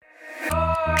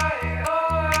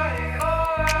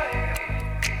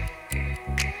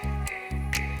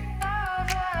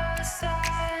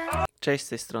Cześć, z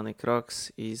tej strony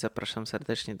Crocs i zapraszam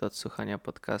serdecznie do odsłuchania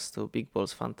podcastu Big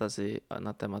Ballzz Fantasy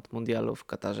na temat Mundialu w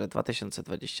Katarze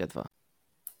 2022.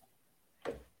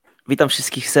 Witam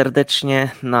wszystkich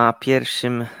serdecznie na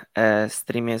pierwszym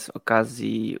streamie z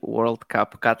okazji World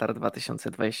Cup Qatar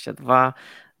 2022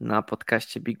 na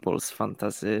podcaście Big Ballzz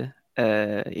Fantasy.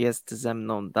 Jest ze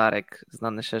mną Darek,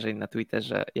 znany szerzej na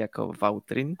Twitterze jako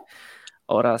Vautrin,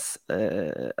 oraz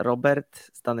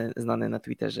Robert, znany na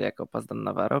Twitterze jako Pazdan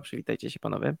Navarro. Przywitajcie się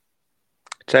panowie.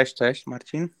 Cześć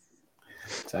Marcin.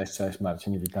 Cześć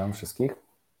Marcin, witam wszystkich.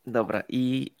 Dobra,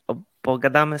 i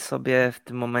pogadamy sobie w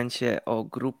tym momencie o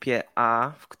grupie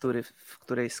A, w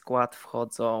której skład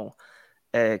wchodzą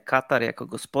Katar jako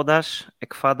gospodarz,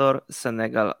 Ekwador,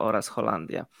 Senegal oraz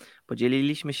Holandia.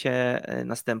 Podzieliliśmy się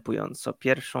następująco.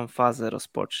 Pierwszą fazę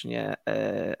rozpocznie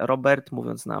Robert,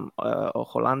 mówiąc nam o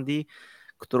Holandii,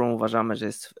 którą uważamy, że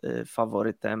jest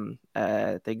faworytem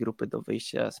tej grupy do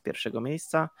wyjścia z pierwszego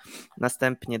miejsca.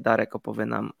 Następnie Darek opowie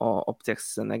nam o opcjach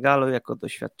z Senegalu jako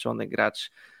doświadczony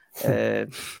gracz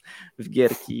w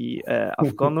gierki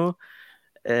Afkonu.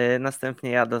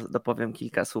 Następnie ja dopowiem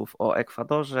kilka słów o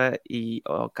Ekwadorze i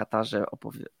o Katarze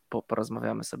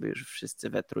porozmawiamy sobie już wszyscy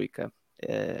we trójkę,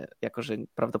 jako że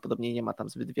prawdopodobnie nie ma tam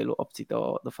zbyt wielu opcji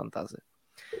do fantazy.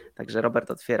 Także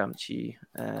Robert, otwieram Ci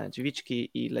drzwiczki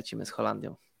i lecimy z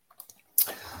Holandią.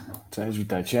 Cześć,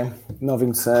 witajcie. No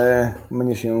więc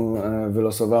mnie się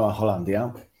wylosowała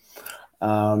Holandia.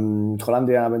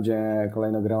 Holandia będzie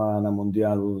kolejno grała na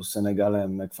mundialu z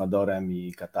Senegalem, Ekwadorem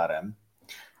i Katarem,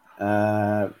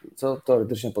 co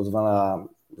teoretycznie pozwala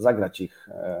zagrać ich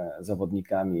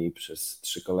zawodnikami przez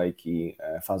 3 kolejki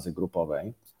fazy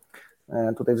grupowej.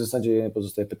 Tutaj w zasadzie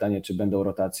pozostaje pytanie, czy będą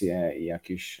rotacje i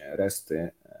jakieś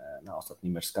resty na ostatni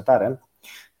mecz z Katarem.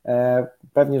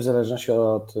 Pewnie w zależności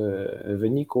od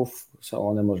wyników są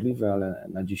one możliwe, ale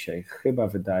na dzisiaj chyba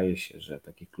wydaje się, że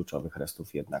takich kluczowych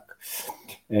restów jednak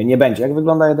nie będzie. Jak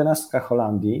wygląda 11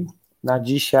 Holandii? Na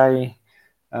dzisiaj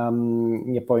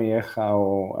nie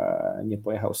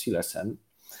pojechał Silesen,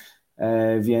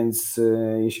 więc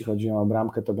jeśli chodzi o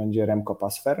bramkę, to będzie Remco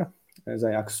Pasveer z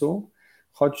Ajaxu.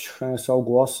 Choć są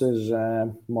głosy,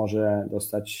 że może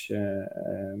dostać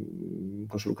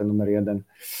koszulkę numer 1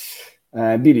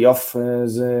 Bilioff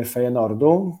z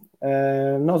Feyenoordu.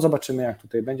 No zobaczymy, jak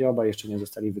tutaj będzie. Obaj jeszcze nie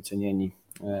zostali wycenieni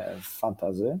w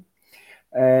fantasy.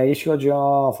 Jeśli chodzi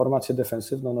o formację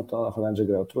defensywną, no to Holendrzy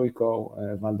grają trójką,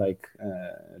 Van Dijk,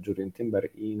 Jurrien Timber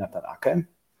i Nathan Ake.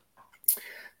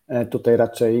 Tutaj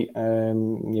raczej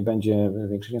nie będzie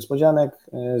większych niespodzianek,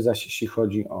 zaś jeśli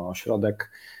chodzi o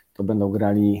środek, to będą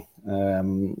grali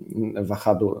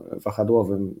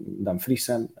wahadłowym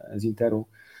Dumfriesem z Interu,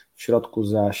 w środku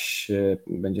zaś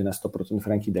będzie na 100%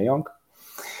 Frankie de Jong,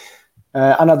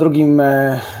 a na drugim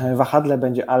wahadle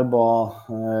będzie albo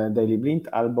Daley Blind,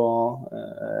 albo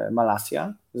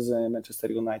Malacia z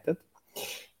Manchester United.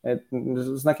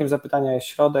 Znakiem zapytania jest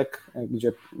środek,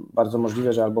 gdzie bardzo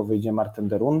możliwe, że albo wyjdzie Martin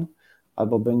de Roon,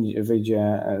 albo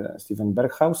wyjdzie Steven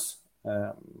Berghuis,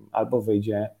 albo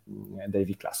wyjdzie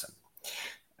Davy Klaassen.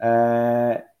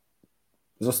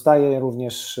 Zostaje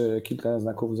również kilka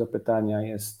znaków zapytania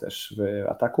jest też w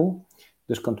ataku,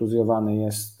 gdyż kontuzjowany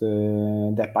jest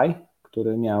Depay,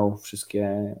 który miał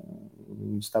wszystkie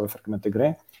stałe fragmenty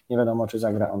gry. Nie wiadomo, czy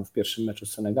zagra on w pierwszym meczu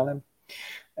z Senegalem.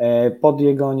 Pod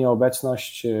jego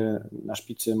nieobecność na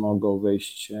szpicy mogą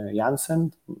wyjść Jansen,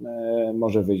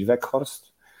 może wyjść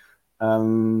Weghorst,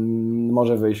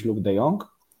 może wyjść Luke de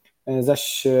Jong.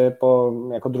 Zaś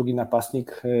jako drugi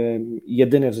napastnik,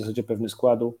 jedyny w zasadzie pewny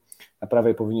składu, na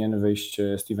prawej powinien wyjść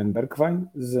Steven Bergwijn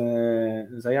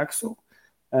z Ajaxu,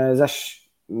 zaś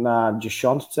na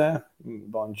 10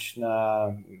 bądź na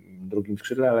drugim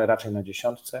skrzydle, ale raczej na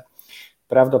 10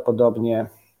 prawdopodobnie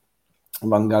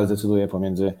Van Gaal zdecyduje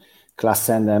pomiędzy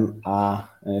Klaassenem a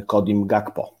Codim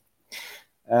Gakpo.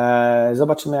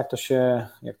 Zobaczymy,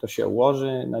 jak to się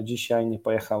ułoży. Na dzisiaj nie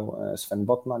pojechał Sven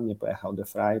Botman, nie pojechał De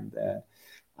Vrij,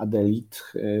 Adelit.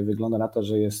 Wygląda na to,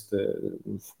 że jest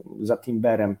za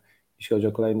Timberem, jeśli chodzi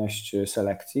o kolejność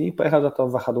selekcji. Pojechał za to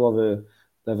wahadłowy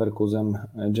Leverkusen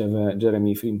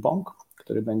Jeremy Frimpong,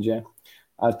 który będzie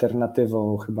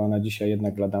alternatywą chyba na dzisiaj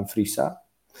jednak dla Dumfriesa.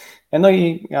 No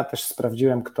i ja też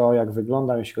sprawdziłem, kto jak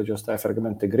wygląda, jeśli chodzi o stałe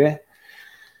fragmenty gry.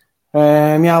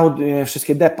 Miał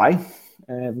wszystkie Depay.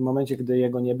 W momencie, gdy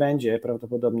jego nie będzie,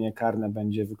 prawdopodobnie karne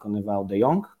będzie wykonywał de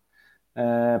Jong.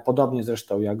 Podobnie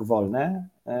zresztą jak wolne,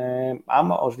 a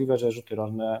możliwe, że rzuty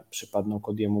rożne przypadną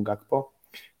Codiemu Gakpo,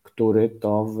 który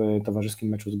to w towarzyskim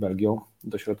meczu z Belgią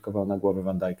dośrodkował na głowę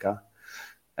Van Dijk'a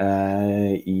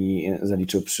i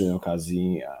zaliczył przy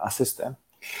okazji asystę.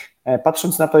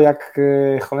 Patrząc na to, jak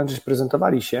Holendrzy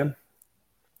prezentowali się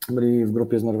byli w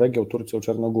grupie z Norwegią, Turcją,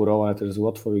 Czarnogórą, ale też z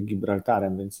Łotwą i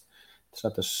Gibraltarem, więc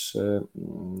trzeba też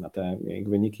na te ich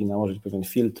wyniki nałożyć pewien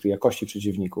filtr jakości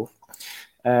przeciwników.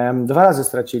 2 razy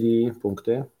stracili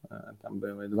punkty, tam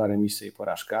były 2 remisy i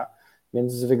porażka,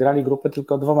 więc wygrali grupę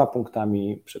tylko 2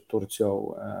 punktami przed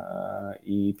Turcją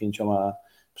i 5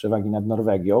 przewagi nad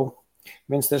Norwegią,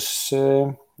 więc też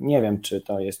nie wiem, czy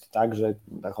to jest tak, że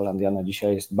ta Holandia na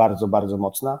dzisiaj jest bardzo, bardzo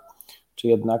mocna, czy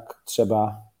jednak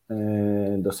trzeba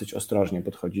dosyć ostrożnie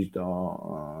podchodzić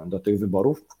do tych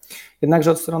wyborów.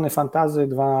 Jednakże od strony fantasy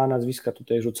 2 nazwiska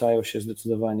tutaj rzucają się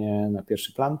zdecydowanie na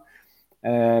pierwszy plan.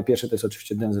 Pierwszy to jest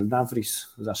oczywiście Denzel Dumfries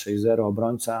za 6-0,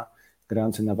 obrońca,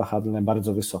 grający na wahadle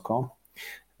bardzo wysoko.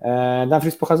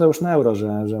 Dumfries pokazał już na Euro,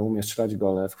 że umie strzelać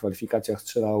gole. W kwalifikacjach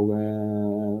strzelił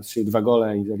 2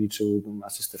 gole i zaliczył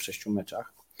asystę w 6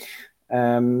 meczach.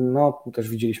 No, też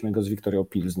widzieliśmy go z Wiktorią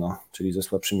Pilzno, czyli ze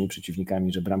słabszymi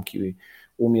przeciwnikami, że bramki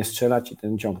umie strzelać i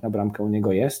ten ciąg na bramkę u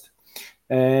niego jest.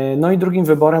 No i drugim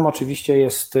wyborem oczywiście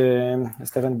jest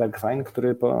Steven Bergwijn,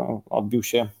 który odbił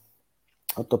się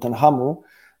od Tottenhamu,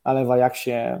 ale w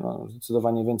Ajaxie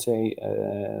zdecydowanie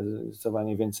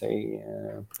więcej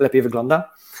lepiej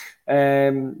wygląda.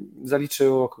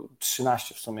 Zaliczył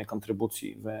 13 w sumie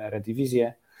kontrybucji w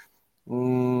Eredivisie,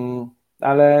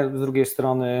 ale z drugiej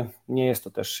strony nie jest to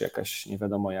też jakaś nie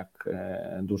wiadomo jak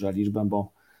duża liczba,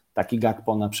 bo taki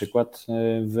Gakpo na przykład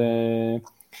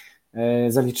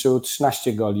zaliczył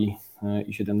 13 goli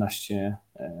i 17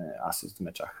 asyst w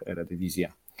meczach Eredivisie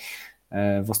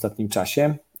w ostatnim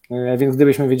czasie, więc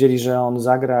gdybyśmy wiedzieli, że on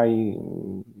zagra i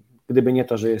gdyby nie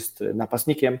to, że jest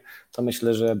napastnikiem, to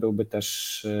myślę, że byłby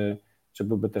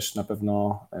też na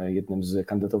pewno jednym z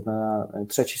kandydatów na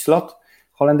trzeci slot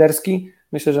holenderski.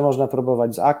 Myślę, że można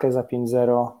próbować z Ake za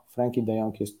 5-0. Frenkie de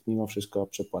Jong jest mimo wszystko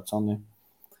przepłacony.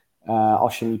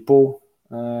 8,5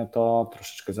 to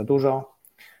troszeczkę za dużo.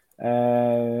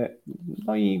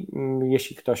 No i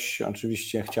jeśli ktoś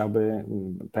oczywiście chciałby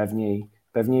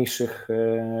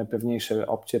pewniejsze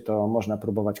opcje, to można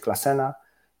próbować Klaasena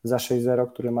za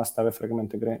 6-0, który ma stałe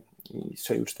fragmenty gry i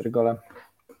strzelił 4 gole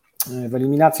w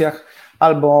eliminacjach,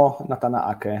 albo Nathana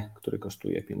Ake, który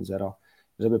kosztuje 5-0,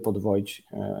 żeby podwoić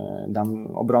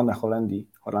obronę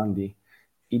Holandii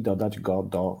i dodać go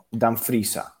do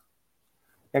Dumfriesa.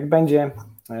 Jak będzie,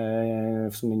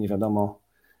 w sumie nie wiadomo,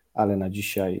 ale na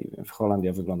dzisiaj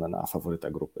Holandia wygląda na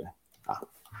faworyta grupy A.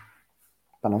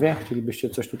 Panowie, chcielibyście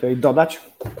coś tutaj dodać?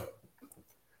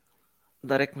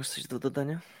 Darek, masz coś do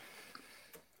dodania?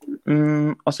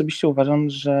 Osobiście uważam,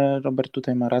 że Robert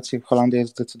tutaj ma rację. Holandia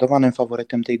jest zdecydowanym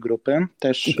faworytem tej grupy.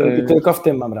 Też, tylko w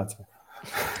tym mam rację.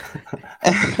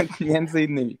 Między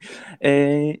innymi.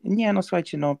 Nie, no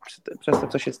słuchajcie, przez to,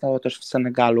 co się stało też w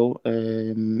Senegalu,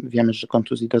 wiemy, że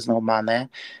kontuzji doznał Mane.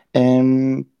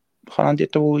 Holandia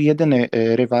to był jedyny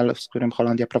rywal, z którym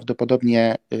Holandia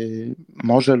prawdopodobnie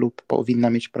może lub powinna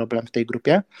mieć problem w tej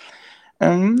grupie.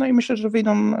 No i myślę, że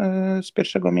wyjdą z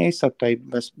pierwszego miejsca tutaj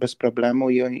bez problemu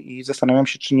i zastanawiam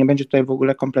się, czy nie będzie tutaj w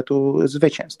ogóle kompletu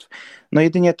zwycięstw. No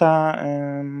jedynie ta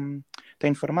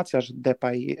informacja, że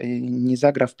Depay nie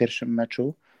zagra w pierwszym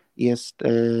meczu, jest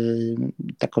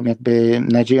taką jakby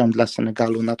nadzieją dla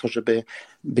Senegalu na to, żeby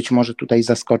być może tutaj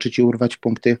zaskoczyć i urwać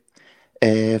punkty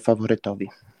faworytowi.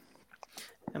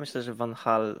 Ja myślę, że Van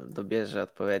Hal dobierze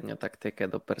odpowiednio taktykę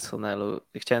do personelu.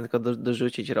 Chciałem tylko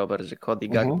dorzucić, Robert, że Cody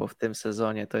Gakpo w tym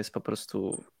sezonie to jest po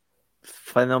prostu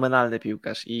fenomenalny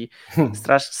piłkarz i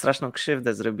straszną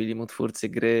krzywdę zrobili mu twórcy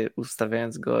gry,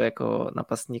 ustawiając go jako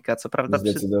napastnika, co prawda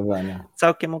przy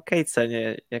całkiem okej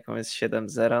cenie, jaką jest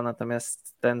 7-0,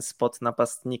 natomiast ten spot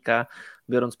napastnika,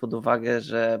 biorąc pod uwagę,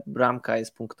 że bramka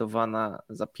jest punktowana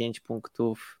za 5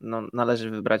 punktów, no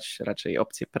należy wybrać raczej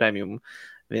opcję premium,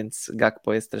 więc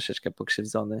Gakpo jest troszeczkę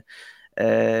pokrzywdzony.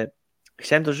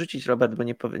 Chciałem dorzucić, Robert, bo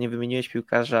nie wymieniłeś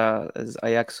piłkarza z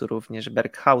Ajaxu również,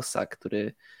 Berghausa,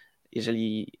 który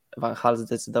jeżeli Van Gaal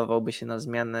zdecydowałby się na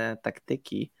zmianę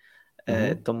taktyki,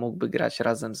 to mógłby grać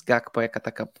razem z Gakpo jako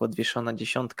taka podwieszona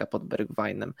dziesiątka pod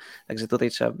Bergwijnem. Także tutaj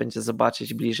trzeba będzie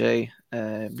zobaczyć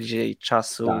bliżej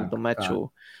czasu do meczu.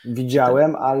 Tak.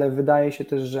 Widziałem, ale wydaje się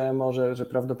też, że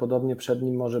prawdopodobnie przed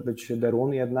nim może być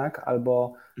Derun jednak,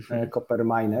 albo Copper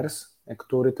Miners,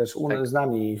 który też z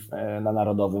nami na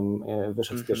Narodowym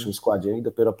wyszedł w pierwszym składzie i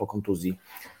dopiero po kontuzji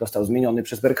został zmieniony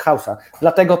przez Berghausa.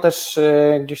 Dlatego też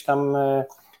gdzieś tam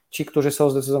ci, którzy są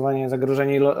zdecydowanie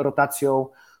zagrożeni rotacją,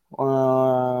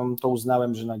 to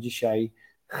uznałem, że na dzisiaj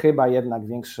chyba jednak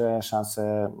większe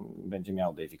szanse będzie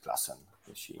miał Davy Klaassen,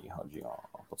 jeśli chodzi o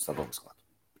podstawowy skład.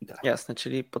 i tyle. Jasne,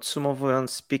 czyli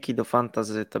podsumowując, piki do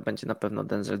fantasy to będzie na pewno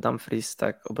Denzel Dumfries,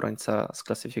 tak, obrońca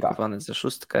sklasyfikowany za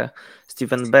 6.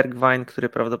 Steven Bergwijn, który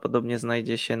prawdopodobnie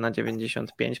znajdzie się na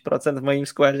 95% w moim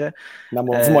składzie.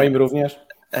 W moim również.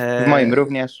 W moim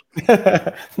również.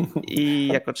 I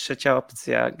jako trzecia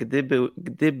opcja,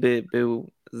 gdyby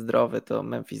był zdrowy, to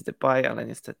Memphis Depay, ale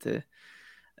niestety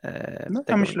No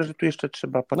ja myślę, że tu jeszcze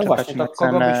trzeba poczekać właśnie, na to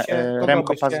kogo cenę byście-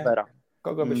 Remco Pasvera.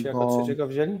 Kogo byście jako trzeciego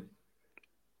wzięli?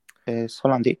 Z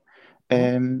Holandii.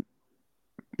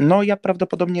 No ja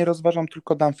prawdopodobnie rozważam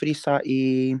tylko Dumfriesa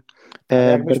i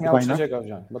Jakbyś miał Bergwijna. trzeciego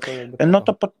wziąć? Bo to jakby No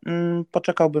to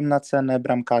poczekałbym na cenę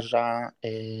bramkarza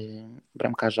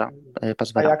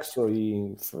Pasvera. Ajaxu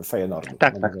i Feyenoordu.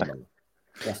 Tak.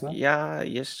 Jasne? Ja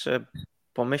jeszcze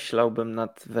pomyślałbym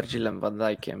nad Virgilem van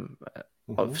Dijkiem.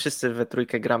 Wszyscy we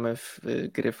trójkę gramy w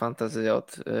gry fantasy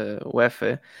od UEFA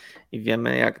i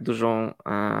wiemy, jak dużą,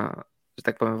 że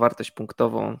tak powiem, wartość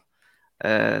punktową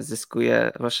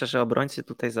zyskuje, zwłaszcza, że obrońcy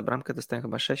tutaj za bramkę dostają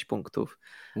chyba 6 punktów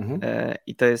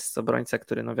i to jest obrońca,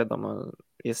 który no wiadomo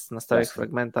jest na stałych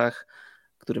fragmentach,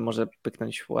 który może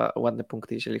pyknąć ładne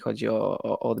punkty, jeżeli chodzi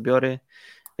o odbiory,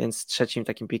 więc trzecim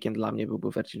takim pikiem dla mnie byłby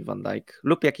Virgil van Dijk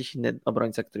lub jakiś inny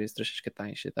obrońca, który jest troszeczkę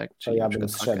tańszy. Tak? Czyli ja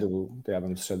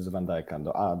bym zszedł z Van Dijka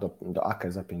do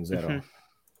Ake za 5-0.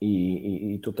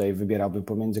 I tutaj wybierałbym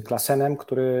pomiędzy Klaasenem,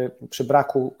 który przy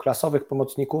braku klasowych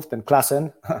pomocników, ten Klaasen,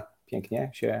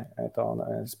 pięknie się to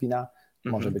spina,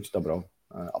 może być dobrą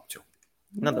opcją.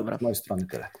 No dobra. Z mojej strony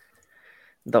tyle.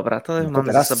 Dobra, to mamy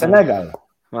teraz ze sobą Senegal.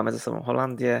 Mamy ze sobą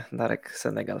Holandię, Darek,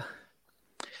 Senegal.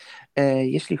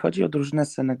 Jeśli chodzi o drużynę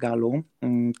Senegalu,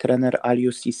 trener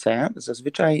Aliou Cissé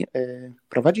zazwyczaj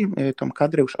prowadzi tą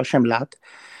kadrę już 8 lat.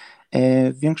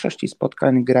 W większości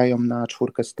spotkań grają na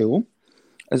 4 z tyłu.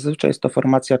 Zazwyczaj jest to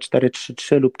formacja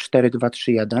 4-3-3 lub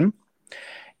 4-2-3-1.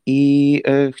 I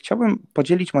chciałbym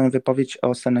podzielić moją wypowiedź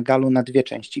o Senegalu na 2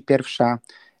 części. Pierwsza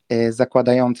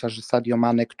zakładająca, że Sadio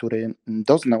Mane, który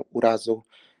doznał urazu,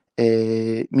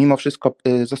 mimo wszystko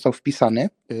został wpisany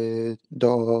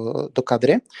do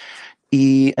kadry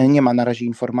i nie ma na razie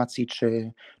informacji,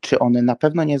 czy on na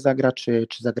pewno nie zagra, czy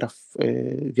zagra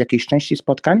w jakiejś części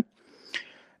spotkań.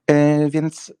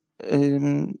 Więc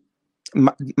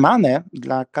Mane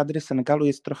dla kadry Senegalu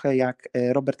jest trochę jak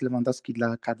Robert Lewandowski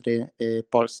dla kadry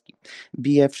Polski.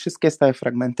 Bije wszystkie stałe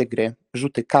fragmenty gry,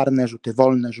 rzuty karne, rzuty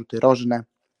wolne, rzuty rożne.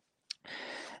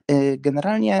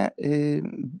 Generalnie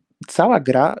cała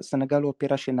gra Senegalu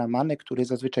opiera się na Mane, który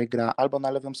zazwyczaj gra albo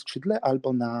na lewym skrzydle,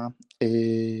 albo na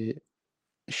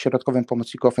środkowym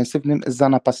pomocniku ofensywnym za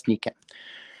napastnikiem.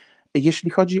 Jeśli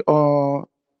chodzi o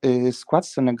skład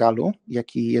Senegalu,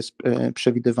 jaki jest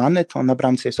przewidywany, to na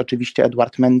bramce jest oczywiście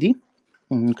Edouard Mendy,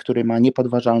 który ma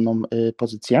niepodważalną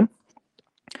pozycję.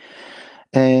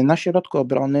 Na środku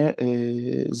obrony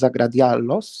zagra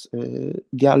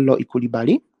Diallo i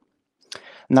Koulibaly.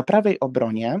 Na prawej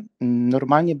obronie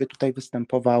normalnie by tutaj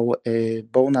występował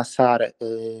Bouna Sarr,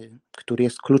 który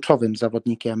jest kluczowym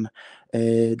zawodnikiem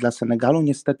dla Senegalu.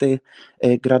 Niestety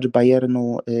gracz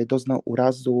Bayernu doznał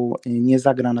urazu, nie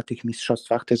zagra na tych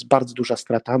mistrzostwach. To jest bardzo duża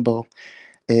strata, bo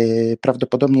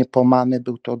prawdopodobnie po Mane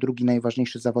był to drugi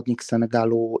najważniejszy zawodnik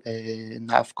Senegalu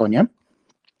na AFCONie.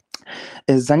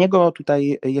 Za niego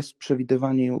tutaj jest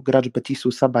przewidywany gracz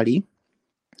Betisu Sabali.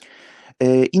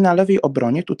 I na lewej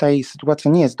obronie tutaj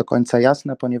sytuacja nie jest do końca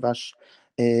jasna, ponieważ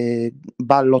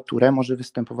Ballo Touré może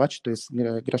występować, to jest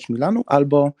gracz Milanu,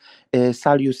 albo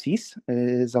Saliou Ciss,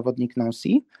 zawodnik Nancy.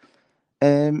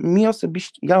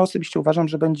 Ja osobiście uważam,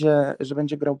 że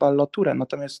będzie grał Ballo Touré,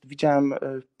 natomiast widziałem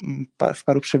w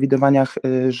paru przewidywaniach,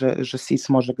 że Ciss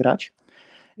może grać.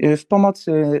 W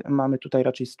pomocy mamy tutaj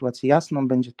raczej sytuację jasną,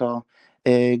 będzie to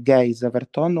Gay z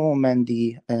Evertonu,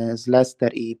 Mendy z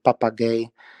Leicester i Papa Gay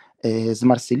z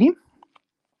Marsylii.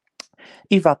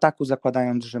 I w ataku,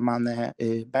 zakładając, że Mane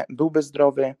byłby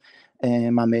zdrowy,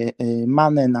 mamy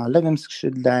Mane na lewym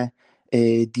skrzydle,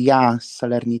 Dia z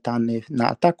Salernitany na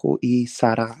ataku i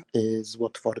Sara z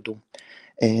Watfordu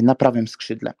na prawym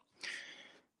skrzydle.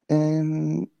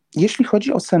 Jeśli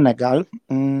chodzi o Senegal,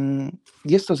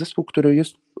 jest to zespół, który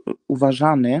jest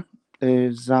uważany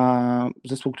za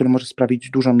zespół, który może sprawić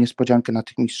dużą niespodziankę na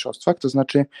tych mistrzostwach, to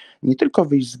znaczy nie tylko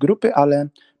wyjść z grupy, ale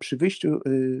przy wyjściu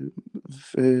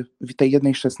w tej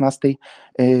 1/16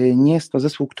 nie jest to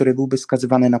zespół, który byłby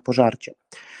skazywany na pożarcie.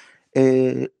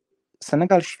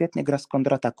 Senegal świetnie gra z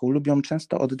kontrataku, lubią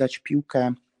często oddać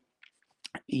piłkę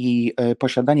i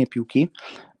posiadanie piłki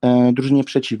drużynie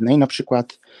przeciwnej. Na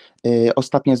przykład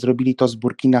ostatnio zrobili to z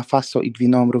Burkina Faso i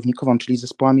Gwineą Równikową, czyli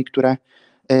zespołami, które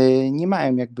nie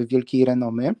mają jakby wielkiej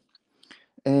renomy,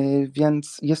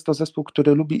 więc jest to zespół,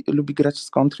 który lubi grać z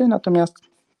kontry, natomiast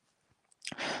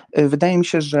Wydaje mi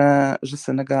się, że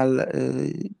Senegal,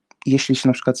 jeśli się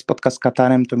na przykład spotka z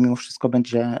Katarem, to mimo wszystko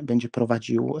będzie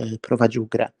prowadził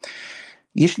grę.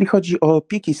 Jeśli chodzi o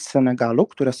piki z Senegalu,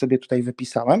 które sobie tutaj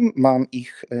wypisałem, mam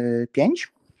ich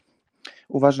 5.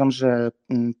 Uważam, że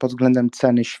pod względem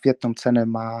ceny świetną cenę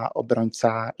ma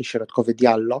obrońca środkowy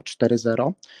Diallo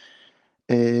 4-0.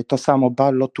 To samo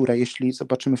Ballo Touré, jeśli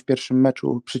zobaczymy w pierwszym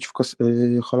meczu przeciwko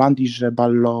Holandii, że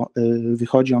Ballo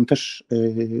wychodzi, on też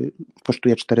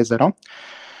kosztuje 4-0.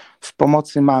 W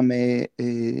pomocy mamy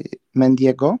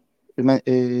Mendiego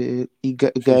i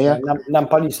Geja.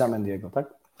 Nampalisa Mendiego,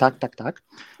 tak? Tak.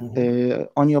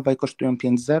 Oni obaj kosztują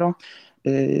 5-0.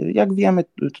 Jak wiemy,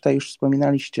 tutaj już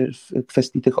wspominaliście w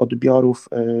kwestii tych odbiorów,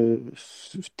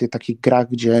 w tych takich grach,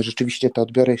 gdzie rzeczywiście te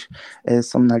odbiory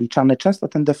są naliczane, często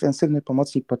ten defensywny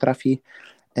pomocnik potrafi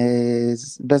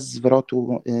bez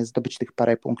zwrotu zdobyć tych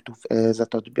parę punktów za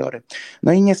te odbiory.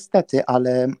 No i niestety,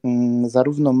 ale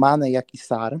zarówno Mane, jak i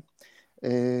Sar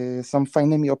są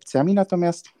fajnymi opcjami,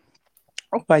 natomiast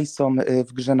obaj są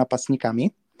w grze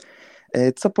napastnikami,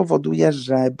 co powoduje,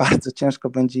 że bardzo ciężko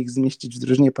będzie ich zmieścić w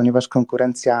drużynie, ponieważ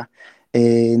konkurencja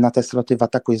na te sloty w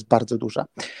ataku jest bardzo duża.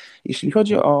 Jeśli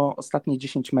chodzi o ostatnie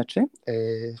 10 meczy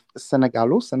z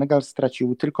Senegalu, Senegal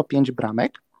stracił tylko 5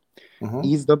 bramek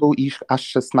i zdobył ich aż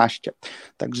 16.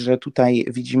 Także tutaj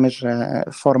widzimy, że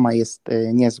forma jest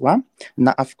niezła.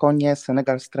 Na AFCONie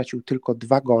Senegal stracił tylko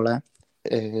 2 gole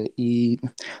i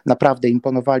naprawdę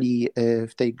imponowali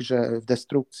w tej grze w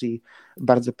destrukcji,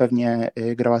 bardzo pewnie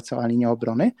grała cała linia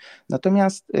obrony.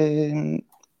 Natomiast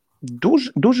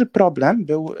duży problem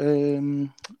był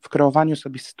w kreowaniu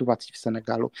sobie sytuacji w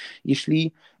Senegalu.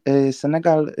 Jeśli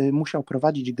Senegal musiał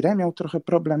prowadzić grę, miał trochę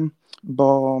problem,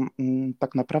 bo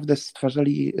tak naprawdę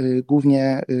stwarzali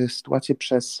głównie sytuacje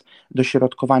przez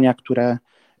dośrodkowania, które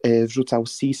wrzucał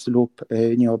Sis lub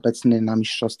nieobecny na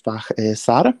mistrzostwach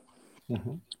Sar.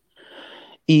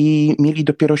 I mieli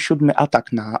dopiero 7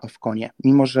 atak na AFCONie.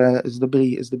 Mimo że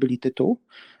zdobyli tytuł,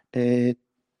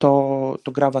 to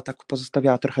gra w ataku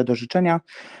pozostawiała trochę do życzenia.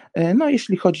 No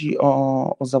jeśli chodzi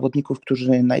o zawodników,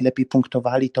 którzy najlepiej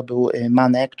punktowali, to był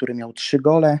Mane, który miał 3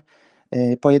 gole.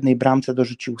 Po jednej bramce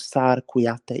dorzucił Sar,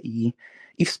 Kouyaté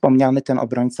i wspomniany ten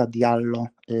obrońca Diallo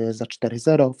za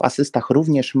 4-0. W asystach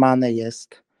również Mane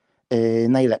jest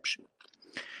najlepszy.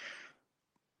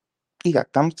 I jak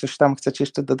tam? Coś tam chcecie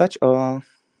jeszcze dodać o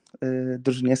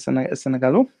drużynie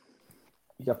Senegalu?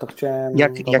 Ja to chciałem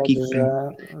dodać,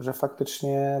 że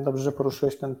faktycznie dobrze, że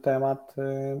poruszyłeś ten temat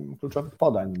kluczowych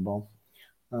podań, bo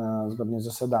zgodnie z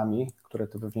zasadami, które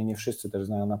to pewnie nie wszyscy też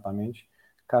znają na pamięć,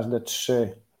 każde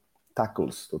 3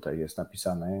 tackles tutaj jest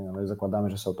napisane, ale zakładamy,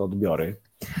 że są to odbiory.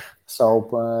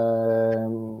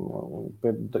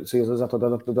 Jest za to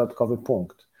dodatkowy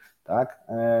punkt. Tak?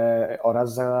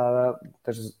 Oraz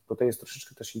też tutaj jest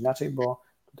troszeczkę też inaczej, bo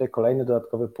tutaj kolejny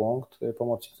dodatkowy punkt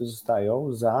pomocnicy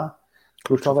zostają za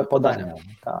kluczowe podania.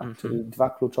 Tak? Czyli 2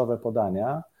 kluczowe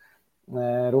podania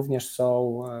również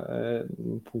są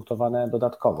punktowane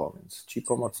dodatkowo, więc ci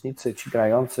pomocnicy, ci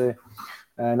grający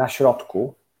na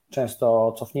środku,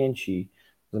 często cofnięci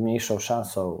z mniejszą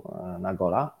szansą na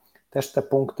gola, też te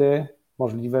punkty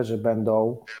możliwe, że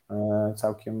będą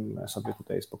całkiem sobie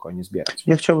tutaj spokojnie zbierać.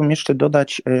 Ja chciałbym jeszcze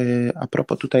dodać a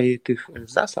propos tutaj tych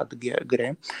zasad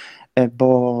gry,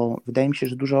 bo wydaje mi się,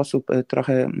 że dużo osób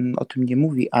trochę o tym nie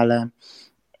mówi, ale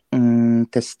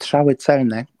te strzały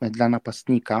celne dla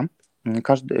napastnika,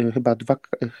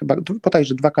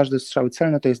 bodajże 2 każde strzały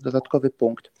celne to jest dodatkowy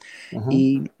punkt.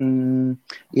 I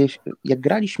jak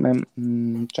graliśmy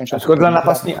część tylko dla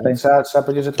napastnika, trzeba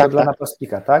powiedzieć, że tylko dla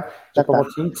napastnika, tak? Że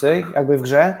pomocnicy jakby w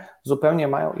grze zupełnie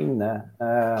mają inne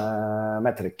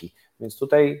metryki, więc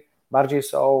tutaj bardziej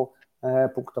są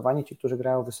punktowani ci, którzy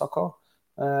grają wysoko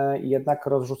i jednak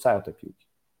rozrzucają te piłki.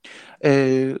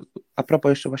 A propos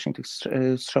jeszcze właśnie tych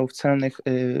strzałów celnych,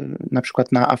 na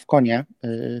przykład na AFCOnie,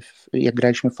 jak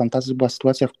graliśmy w Fantasy, była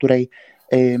sytuacja, w której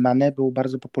Mane był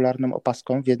bardzo popularną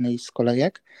opaską w jednej z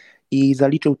kolejek i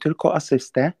zaliczył tylko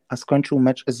asystę, a skończył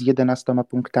mecz z 11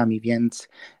 punktami, więc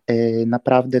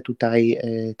naprawdę tutaj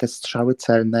te strzały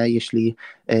celne, jeśli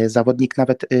zawodnik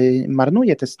nawet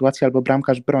marnuje tę sytuację albo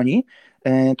bramkarz broni,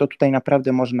 to tutaj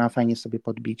naprawdę można fajnie sobie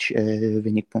podbić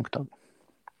wynik punktowy.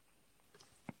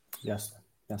 Jasne.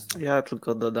 Ja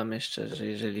tylko dodam jeszcze, że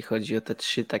jeżeli chodzi o te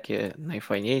 3 takie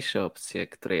najfajniejsze opcje,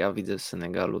 które ja widzę w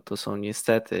Senegalu, to są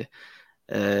niestety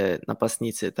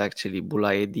napastnicy, tak, czyli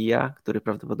Boulaye Dia, który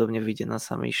prawdopodobnie wyjdzie na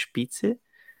samej szpicy,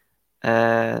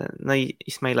 no i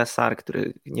Ismaila Sarr,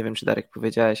 który, nie wiem czy Darek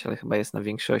powiedziałeś, ale chyba jest na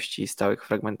większości stałych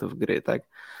fragmentów gry, tak?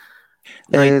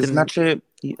 No i znaczy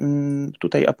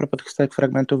tutaj a propos tych stałych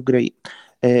fragmentów gry,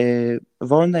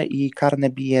 Wolne i karne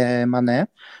bije Mané,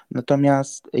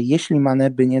 natomiast jeśli Mané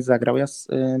by nie zagrał, ja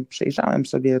przejrzałem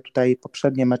sobie tutaj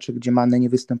poprzednie mecze, gdzie Mané nie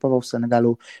występował w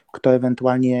Senegalu, kto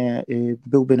ewentualnie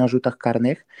byłby na rzutach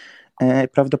karnych.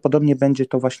 Prawdopodobnie będzie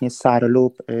to właśnie Sarr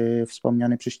lub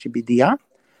wspomniany przez Ciebie Dia,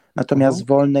 natomiast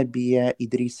wolne bije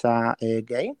Idrissa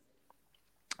Gueye.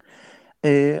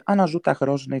 A na rzutach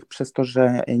rożnych, przez to,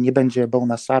 że nie będzie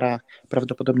Bouna Sarra,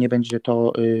 prawdopodobnie będzie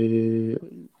to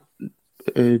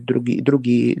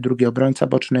drugi obrońca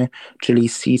boczny, czyli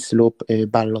Sis lub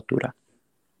Ballotura.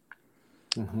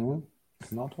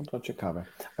 No to ciekawe.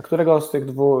 A którego z tych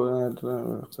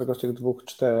dwóch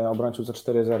obrońców za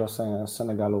 4-0 z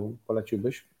Senegalu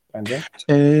poleciłbyś?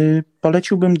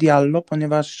 Poleciłbym Diallo,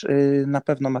 ponieważ na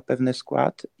pewno ma pewny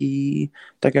skład i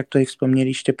tak jak tutaj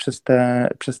wspomnieliście,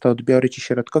 przez te odbiory ci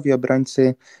środkowi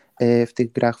obrońcy w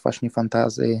tych grach właśnie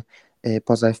fantasy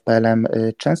poza FPL-em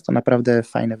często naprawdę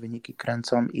fajne wyniki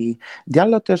kręcą i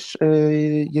Diallo też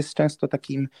jest często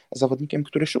takim zawodnikiem,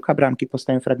 który szuka bramki po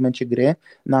stałym fragmencie gry,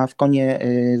 a w konie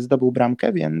zdobył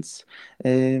bramkę, więc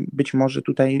być może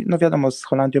tutaj, no wiadomo, z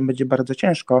Holandią będzie bardzo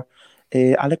ciężko,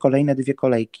 ale kolejne 2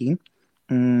 kolejki,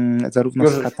 zarówno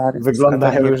z Qatarem, jak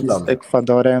i z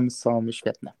Ekwadorem, są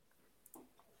świetne.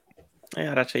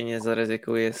 Ja raczej nie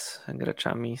zaryzykuję z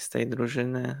graczami z tej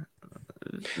drużyny.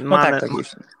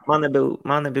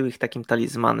 Mane był ich takim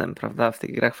talizmanem, prawda? W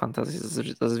tych grach fantasy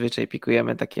zazwyczaj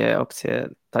pikujemy takie opcje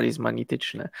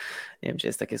talizmanityczne. Nie wiem, czy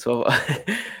jest takie słowo.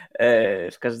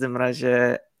 W każdym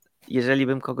razie, jeżeli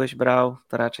bym kogoś brał,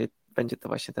 to raczej będzie to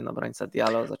właśnie ten obrońca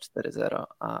Diallo za 4-0,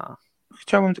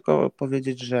 Chciałbym tylko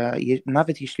powiedzieć, że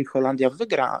nawet jeśli Holandia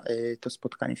wygra to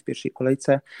spotkanie w pierwszej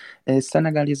kolejce,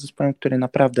 Senegal jest zespołem, który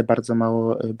naprawdę bardzo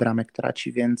mało bramek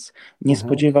traci, więc nie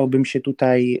spodziewałbym się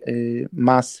tutaj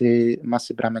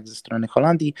masy bramek ze strony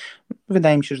Holandii.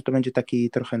 Wydaje mi się, że to będzie taki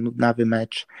trochę nudnawy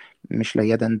mecz. Myślę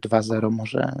 1-2-0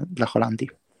 może dla Holandii.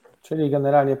 Czyli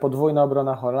generalnie podwójna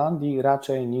obrona Holandii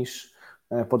raczej niż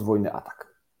podwójny atak.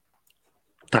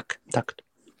 Tak.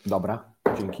 Dobra,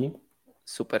 dzięki.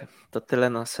 Super, to tyle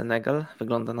na Senegal,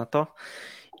 wygląda na to.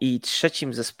 I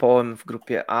trzecim zespołem w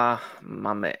grupie A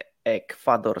mamy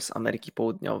Ekwador z Ameryki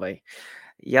Południowej.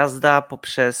 Jazda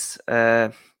poprzez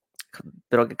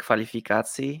drogę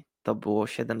kwalifikacji to było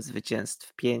 7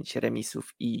 zwycięstw, 5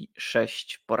 remisów i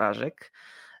 6 porażek,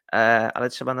 ale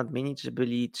trzeba nadmienić, że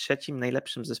byli trzecim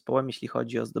najlepszym zespołem, jeśli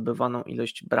chodzi o zdobywaną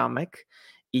ilość bramek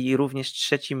i również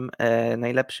trzecim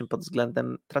najlepszym pod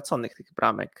względem traconych tych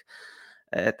bramek.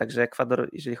 Także Ekwador,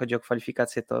 jeżeli chodzi o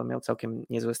kwalifikację, to miał całkiem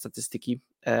niezłe statystyki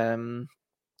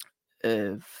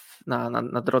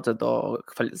na drodze do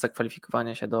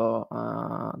zakwalifikowania się do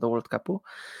World Cupu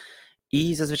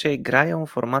i zazwyczaj grają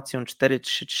formacją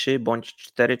 4-3-3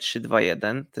 bądź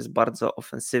 4-3-2-1. To jest bardzo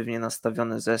ofensywnie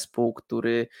nastawiony zespół,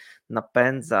 który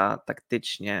napędza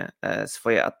taktycznie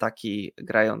swoje ataki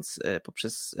grając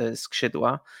poprzez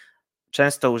skrzydła,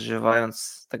 często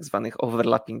używając tak zwanych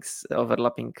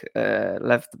overlapping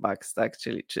left backs, tak?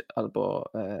 Albo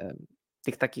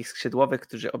tych takich skrzydłowych,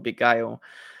 którzy obiegają,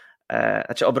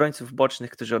 znaczy obrońców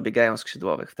bocznych, którzy obiegają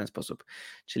skrzydłowych w ten sposób.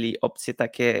 Czyli opcje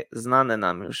takie znane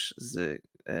nam już z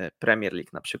Premier League,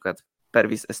 na przykład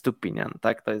Pervis Estupiñán,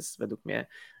 tak? To jest według mnie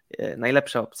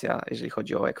najlepsza opcja, jeżeli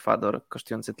chodzi o Ekwador,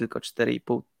 kosztujący tylko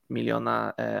 4,5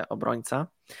 miliona obrońca,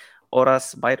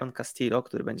 oraz Byron Castillo,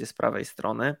 który będzie z prawej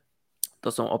strony.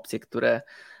 To są opcje, które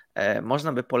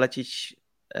można by polecić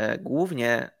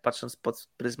głównie patrząc pod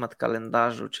pryzmat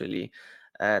kalendarzu, czyli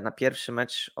na pierwszy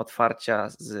mecz otwarcia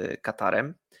z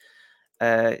Katarem.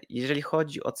 Jeżeli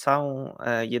chodzi o całą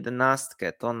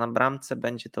 11, to na bramce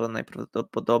będzie to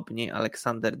najprawdopodobniej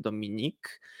Aleksander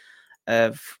Dominik.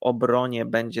 W obronie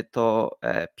będzie to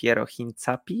Piero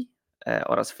Hincapi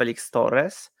oraz Felix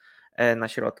Torres na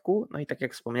środku. No i tak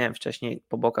jak wspomniałem wcześniej,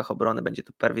 po bokach obrony będzie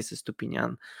to Pervis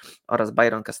Estupiñán oraz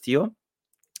Byron Castillo.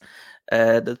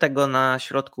 Do tego na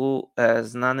środku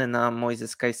znany nam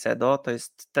Moises Caicedo, to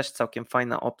jest też całkiem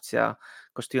fajna opcja,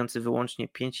 kosztujący wyłącznie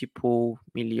 5,5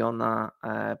 miliona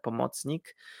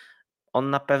pomocnik. On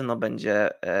na pewno będzie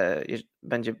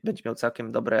miał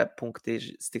całkiem dobre punkty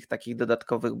z tych takich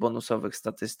dodatkowych bonusowych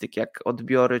statystyk, jak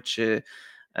odbiory czy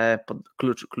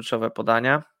kluczowe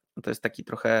podania. To jest taki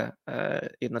trochę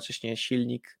jednocześnie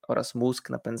silnik oraz mózg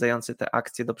napędzający te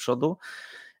akcje do przodu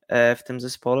w tym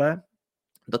zespole.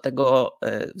 Do tego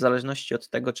w zależności od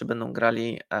tego, czy będą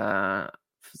grali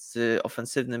z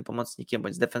ofensywnym pomocnikiem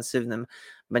bądź z defensywnym,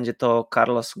 będzie to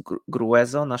Carlos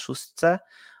Gruezo na 6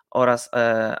 oraz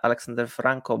Aleksander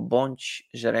Franco bądź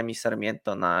Jeremy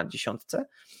Sarmiento na 10.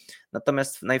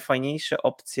 Natomiast najfajniejsze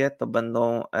opcje to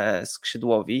będą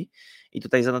skrzydłowi i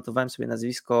tutaj zanotowałem sobie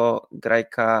nazwisko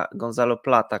grajka Gonzalo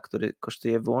Plata, który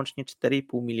kosztuje wyłącznie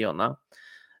 4,5 miliona,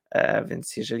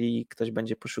 więc jeżeli ktoś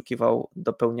będzie poszukiwał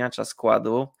dopełniacza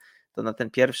składu, to na ten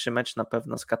pierwszy mecz na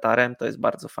pewno z Katarem to jest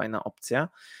bardzo fajna opcja.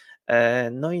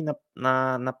 No i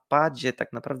na napadzie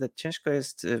tak naprawdę ciężko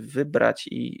jest wybrać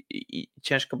i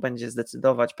ciężko będzie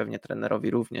zdecydować, pewnie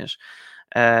trenerowi również.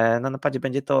 Na napadzie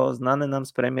będzie to znany nam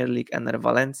z Premier League Ener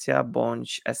Valencia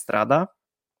bądź Estrada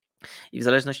i w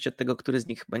zależności od tego, który z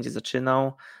nich będzie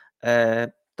zaczynał,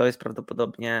 to jest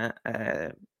prawdopodobnie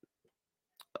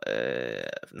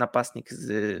napastnik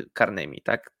z karnymi,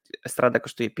 tak? Estrada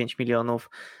kosztuje 5 milionów,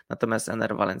 natomiast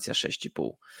Ener Valencia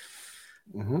 6,5.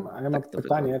 A ja mam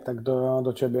pytanie tak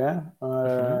do ciebie,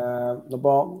 no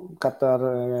bo Katar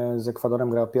z Ekwadorem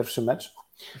grał pierwszy mecz.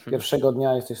 Pierwszego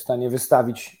dnia jesteś w stanie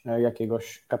wystawić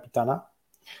jakiegoś kapitana.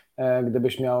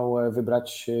 Gdybyś miał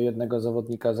wybrać jednego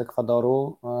zawodnika z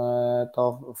Ekwadoru,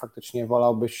 to faktycznie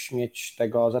wolałbyś mieć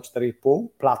tego za 4,5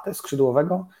 Platę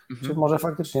skrzydłowego, czy może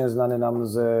faktycznie znany nam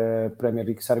z Premier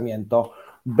League Sarmiento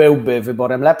byłby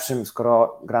wyborem lepszym,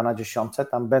 skoro gra na 10,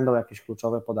 tam będą jakieś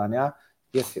kluczowe podania,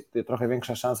 jest trochę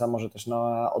większa szansa może też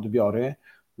na odbiory,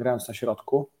 grając na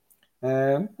środku.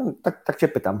 Tak cię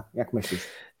pytam, jak myślisz?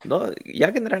 No,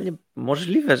 ja generalnie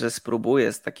możliwe, że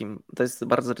spróbuję z takim, to jest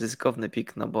bardzo ryzykowny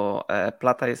pik, no bo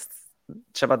Plata jest,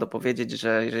 trzeba dopowiedzieć,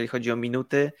 że jeżeli chodzi o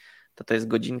minuty, to jest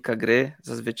godzinka gry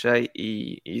zazwyczaj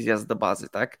i zjazd do bazy,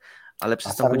 tak? Ale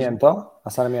przez tą godzinę... A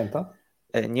Sarmiento?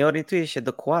 Nie orientuję się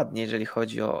dokładnie, jeżeli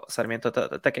chodzi o Sarmiento.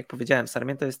 To, tak jak powiedziałem,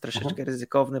 Sarmiento jest troszeczkę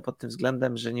ryzykowny pod tym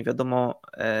względem, że nie wiadomo,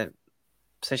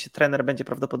 w sensie trener będzie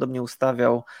prawdopodobnie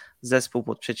ustawiał zespół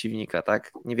pod przeciwnika,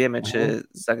 tak? Nie wiemy, czy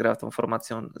zagra tą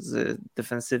formacją z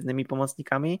defensywnymi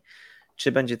pomocnikami,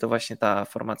 czy będzie to właśnie ta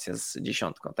formacja z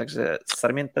 10. Także z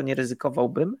Sarmiento nie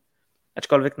ryzykowałbym,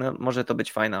 aczkolwiek no, może to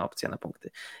być fajna opcja na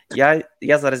punkty.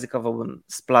 Ja zaryzykowałbym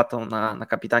z Platą na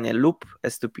kapitanie lub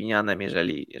Estupinianem,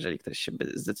 jeżeli ktoś się by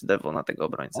zdecydował na tego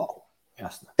obrońcę.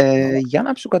 Jasne. Ja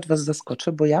na przykład was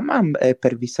zaskoczę, bo ja mam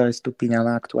Pervisa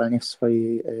Estupiniana aktualnie w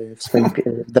swoim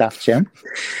drafcie.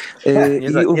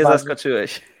 Nie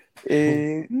zaskoczyłeś.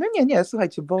 No nie,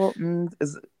 słuchajcie, bo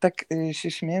tak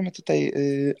się śmiejemy tutaj,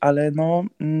 ale no,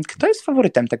 kto jest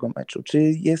faworytem tego meczu?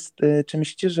 Czy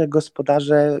myślicie, że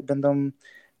gospodarze będą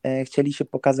chcieli się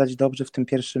pokazać dobrze w tym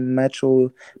pierwszym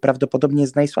meczu, prawdopodobnie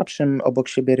z najsłabszym obok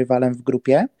siebie rywalem w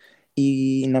grupie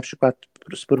i na przykład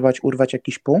spróbować urwać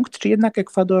jakiś punkt, czy jednak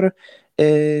Ekwador,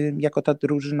 jako ta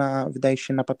drużyna wydaje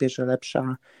się na papierze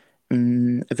lepsza,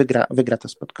 wygra to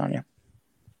spotkanie?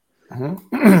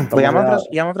 Bo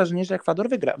ja mam wrażenie, że Ekwador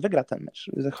wygra ten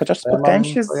mecz. Chociaż spotkałem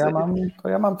się z... To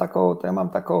ja mam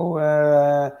taką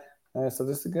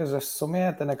statystykę, że w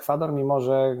sumie ten Ekwador, mimo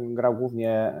że grał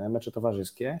głównie mecze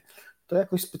towarzyskie, to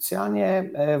jakoś specjalnie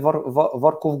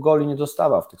worków goli nie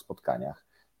dostawał w tych spotkaniach.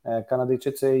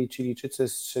 Kanadyjczycy i Chilijczycy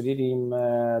strzelili im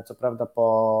co prawda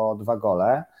po 2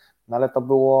 gole, no ale to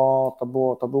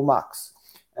był maks.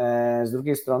 Z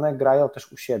drugiej strony grają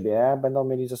też u siebie, będą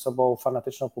mieli ze sobą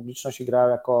fanatyczną publiczność i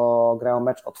grają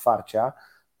mecz otwarcia.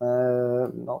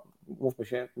 No, mówmy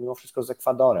się, mimo wszystko z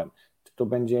Ekwadorem. Czy tu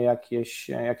będzie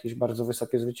jakieś bardzo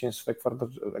wysokie zwycięstwo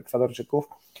Ekwadorczyków?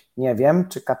 Nie wiem,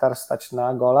 czy Katar stać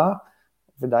na gola?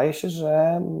 Wydaje się,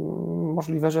 że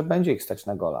możliwe, że będzie ich stać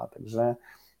na gola, także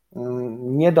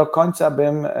nie do końca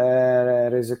bym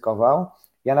ryzykował.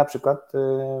 Ja na przykład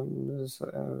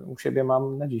u siebie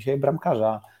mam na dzisiaj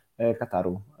bramkarza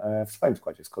Kataru w swoim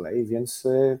składzie z kolei, więc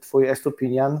twój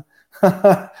Estupinian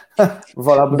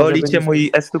wolałbym... Boli cię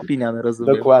mój Estupinian,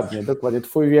 rozumiem. Dokładnie,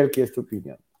 twój wielki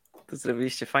Estupinian. To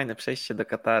zrobiliście fajne przejście do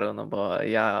Kataru, no bo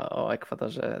ja o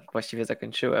Ekwadorze właściwie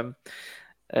zakończyłem.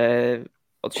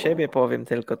 Od siebie powiem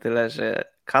tylko tyle, że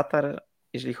Katar,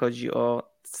 jeżeli chodzi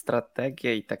o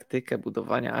strategię i taktykę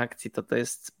budowania akcji, to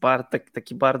jest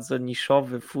taki bardzo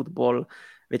niszowy futbol.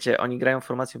 Wiecie, oni grają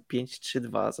formacją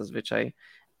 5-3-2 zazwyczaj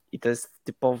i to jest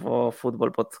typowo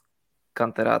futbol pod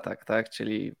counterattack, tak?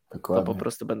 Czyli to po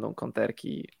prostu będą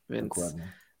konterki, więc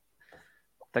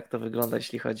tak to wygląda,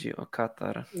 jeśli chodzi o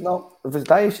Katar. No,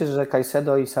 wydaje się, że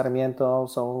Caicedo i Sarmiento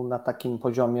są na takim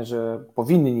poziomie, że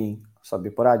powinni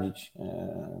sobie poradzić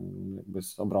jakby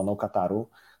z obroną Kataru,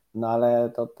 no ale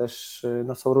to też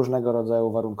są różnego rodzaju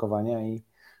uwarunkowania i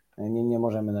nie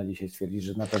możemy na dzisiaj stwierdzić,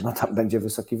 że na pewno tam będzie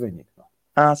wysoki wynik. No.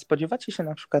 A spodziewacie się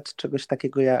na przykład czegoś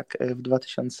takiego jak w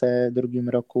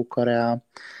 2002 roku Korea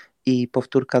i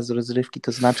powtórka z rozrywki,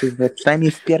 to znaczy, że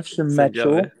przynajmniej w pierwszym meczu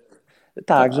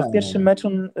Tak, że w pierwszym meczu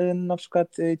na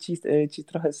przykład ci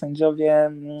trochę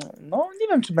sędziowie, no nie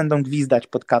wiem, czy będą gwizdać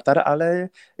pod Katar, ale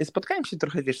spotkałem się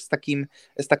trochę, wiesz,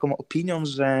 z taką opinią,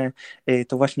 że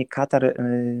to właśnie Katar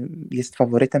jest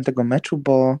faworytem tego meczu,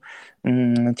 bo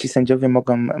ci sędziowie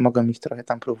mogą ich trochę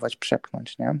tam próbować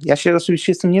przepchnąć, nie? Ja się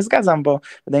oczywiście z tym nie zgadzam, bo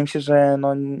wydaje mi się, że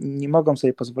no, nie mogą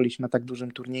sobie pozwolić na tak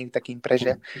dużym turnieju, takiej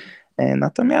imprezie.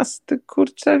 Natomiast,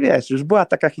 kurczę, wiesz, już była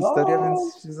taka historia,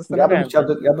 więc się zastanawiałem.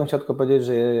 Ja bym chciał tylko powiedzieć,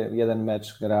 że jeden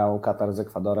mecz grał Katar z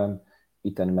Ekwadorem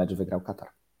i ten mecz wygrał Katar.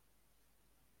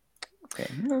 Okay.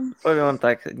 No, powiem wam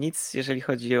tak, nic jeżeli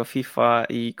chodzi o FIFA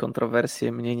i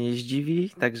kontrowersje mnie nie zdziwi,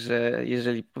 także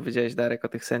jeżeli powiedziałeś, Darek, o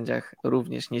tych sędziach,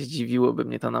 również nie zdziwiłoby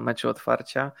mnie to na meczu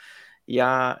otwarcia.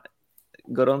 Ja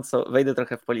gorąco, wejdę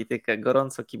trochę w politykę,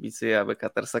 gorąco kibicuję, aby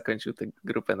Katar zakończył tę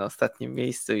grupę na ostatnim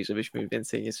miejscu i żebyśmy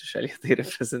więcej nie słyszeli o tej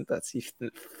reprezentacji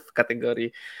w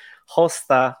kategorii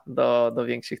hosta do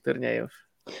większych turniejów.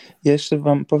 Ja jeszcze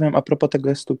wam powiem a propos tego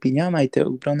Estupiniana i tej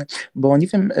obrony, bo nie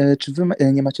wiem, czy wy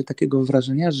nie macie takiego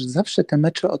wrażenia, że zawsze te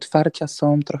mecze otwarcia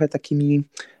są trochę takimi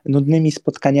nudnymi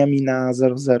spotkaniami na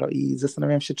 0-0 i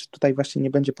zastanawiam się, czy tutaj właśnie nie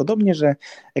będzie podobnie, że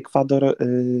Ekwador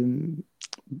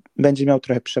będzie miał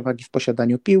trochę przewagi w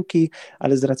posiadaniu piłki,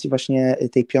 ale z racji właśnie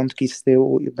tej piątki z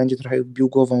tyłu będzie trochę bił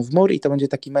głową w mur i to będzie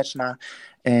taki mecz na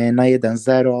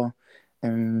 1-0.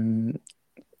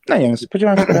 No nie wiem,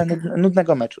 spodziewam się trochę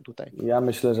nudnego meczu tutaj. Ja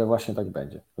myślę, że właśnie tak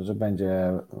będzie, że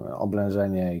będzie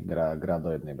oblężenie i gra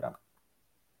do jednej bramki.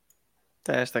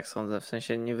 Też tak sądzę, w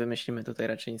sensie nie wymyślimy tutaj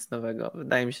raczej nic nowego.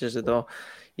 Wydaje mi się, że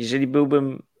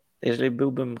jeżeli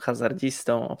byłbym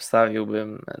hazardzistą,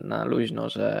 obstawiłbym na luźno,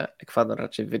 że Ekwador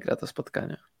raczej wygra to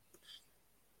spotkanie.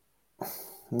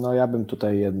 No ja bym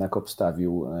tutaj jednak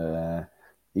obstawił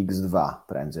X2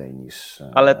 prędzej niż...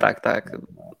 Ale tak.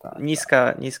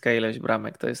 Niska ilość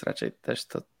bramek to jest raczej też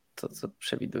to co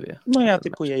przewiduję. No ja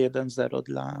typuję 1-0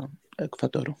 dla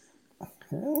Ekwadoru.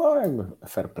 No jakby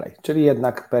fair play. Czyli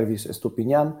jednak Pervis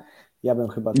Estupinian. Ja bym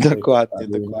chyba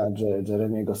dokładnie. na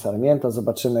Jeremiego Sarmiento.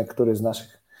 Zobaczymy, który z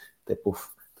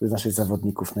naszych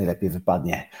zawodników najlepiej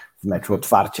wypadnie w meczu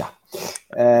otwarcia.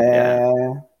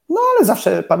 No ale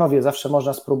zawsze, panowie, zawsze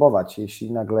można spróbować.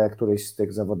 Jeśli nagle któryś z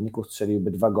tych zawodników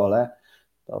strzeliłby 2 gole,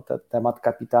 to temat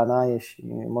kapitana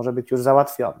może być już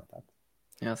załatwiony. Tak?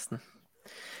 Jasne.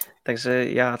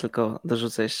 Także ja tylko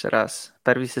dorzucę jeszcze raz.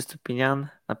 Pervis Estupinian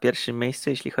na pierwszym miejscu,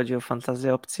 jeśli chodzi o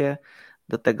fantazję opcje.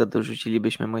 Do tego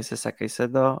dorzucilibyśmy Moisesa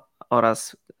Caicedo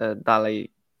oraz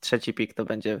dalej trzeci pik to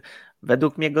będzie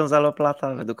według mnie Gonzalo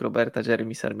Plata, według Roberta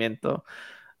Jeremy Sarmiento,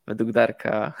 według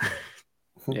Darka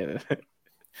nie wiem.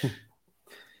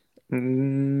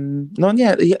 No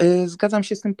nie, zgadzam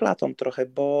się z tym Platą trochę,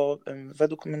 bo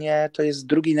według mnie to jest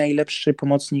drugi najlepszy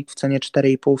pomocnik w cenie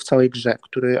 4,5 w całej grze,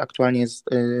 którzy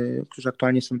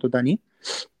aktualnie są dodani.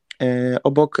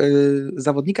 Obok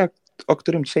zawodnika, o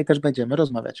którym dzisiaj też będziemy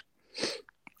rozmawiać.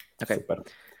 Okay. Super.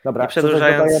 Dobra,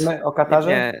 dodajemy o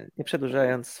Katarze? Nie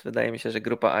przedłużając, wydaje mi się, że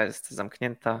grupa A jest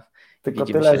zamknięta. Tylko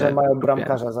tyle, że mają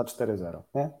bramkarza za 4-0,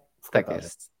 nie? Tak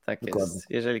jest.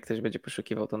 Jeżeli ktoś będzie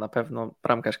poszukiwał, to na pewno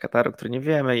bramkarz Kataru, który nie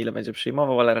wiemy, ile będzie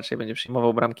przyjmował, ale raczej będzie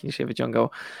przyjmował bramki niż je wyciągał,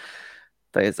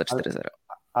 to jest za 4-0.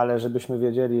 Ale żebyśmy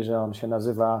wiedzieli, że on się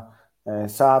nazywa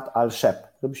Saad Al-Sheb,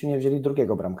 żebyśmy nie wzięli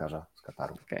drugiego bramkarza z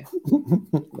Kataru. Okay.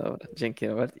 Dobra, dzięki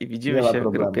Robert i widzimy się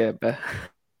w grupie B.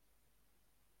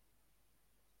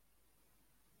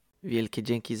 Wielkie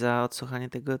dzięki za odsłuchanie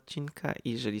tego odcinka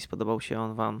i jeżeli spodobał się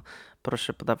on Wam,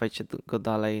 proszę podawajcie go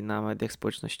dalej na mediach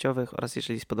społecznościowych oraz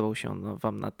jeżeli spodobał się on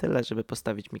Wam na tyle, żeby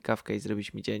postawić mi kawkę i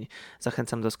zrobić mi dzień,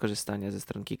 zachęcam do skorzystania ze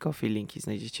stronki Ko-fi. Linki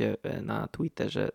znajdziecie na Twitterze